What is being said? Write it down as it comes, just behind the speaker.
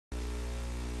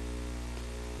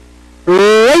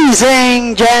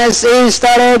racing just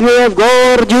started. We have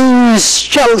Gorgeous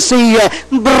Chelsea.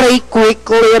 Break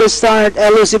quickly to start.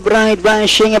 Elusive Ride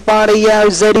bashing a party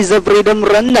outside is a Freedom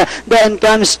Run. Then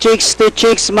comes Chicks to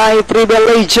Chicks, My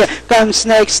Privilege. Comes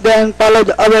next, then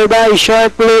followed over by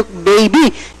Sharp Look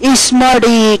Baby.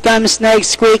 Smarty comes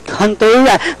next, Quick Hunter.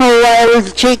 While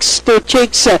Chicks to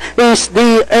Chicks is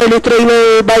the early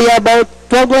trailer by about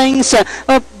 12 lengths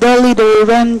up the leader.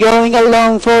 When going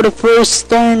along for the first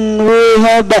turn, we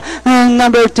have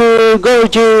number 2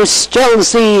 Gorgeous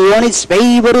Chelsea on its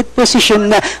favorite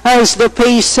position as the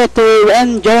pace setter,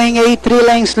 enjoying a 3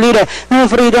 lengths lead.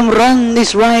 Freedom Run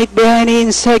is right behind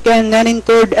in second, and in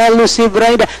third Elusive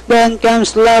Ride. Then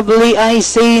comes Lovely I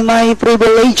Say My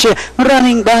Privilege.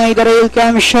 Running by the rail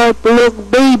comes Sharp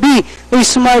Look Baby.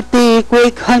 Smarty,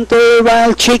 Quick Hunter,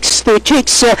 while Chicks to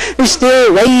Chicks is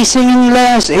still racing in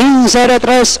last. Inside the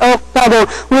Tres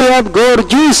Octavo, we have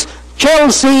Gorgeous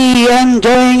Chelsea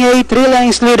enjoying a 3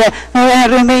 lengths lead.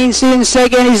 And remains in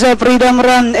second is a Freedom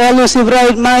Run. Elusive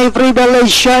Ride, My Privilege,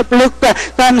 Sharp Look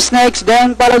comes next,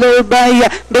 then followed by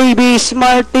Baby,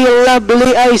 Smarty,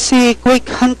 Lovely I See, Quick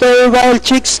Hunter, while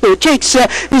Chicks to Chicks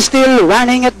is still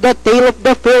running at the tail of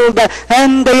the field.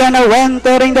 And Diana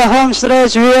entering the home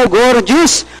stretch. We have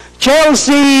Gorgeous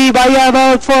Chelsea by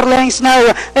about 4 lengths now.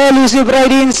 Elusive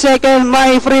Ride in second.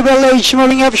 My Privilege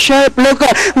moving up. Sharp Look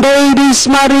Baby,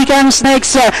 Smarty comes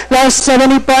next. Last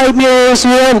 75 meters,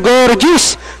 we have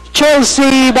Gorgeous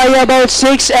Chelsea by about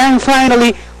 6. And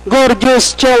finally,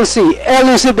 Gorgeous Chelsea,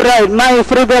 Elusive Ride, My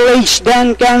Privilege.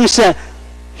 Then comes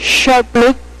Sharp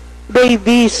Look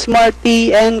Baby,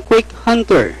 Smarty, and Quick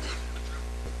Hunter.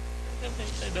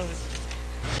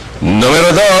 Numero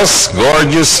 2,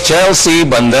 Gorgeous Chelsea,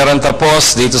 banderang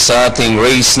tapos dito sa ating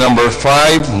race number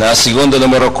 5. Na segundo,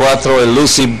 numero 4, numero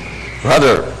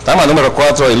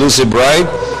 4, Elusive Ride.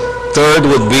 Third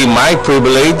would be My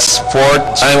Privilege. Fourth,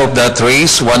 time of that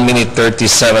race, 1 minute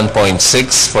 37.6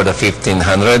 for the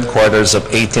 1500. Quarters of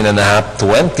 18.5,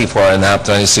 24.5,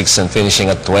 26, and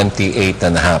finishing at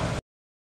 28.5.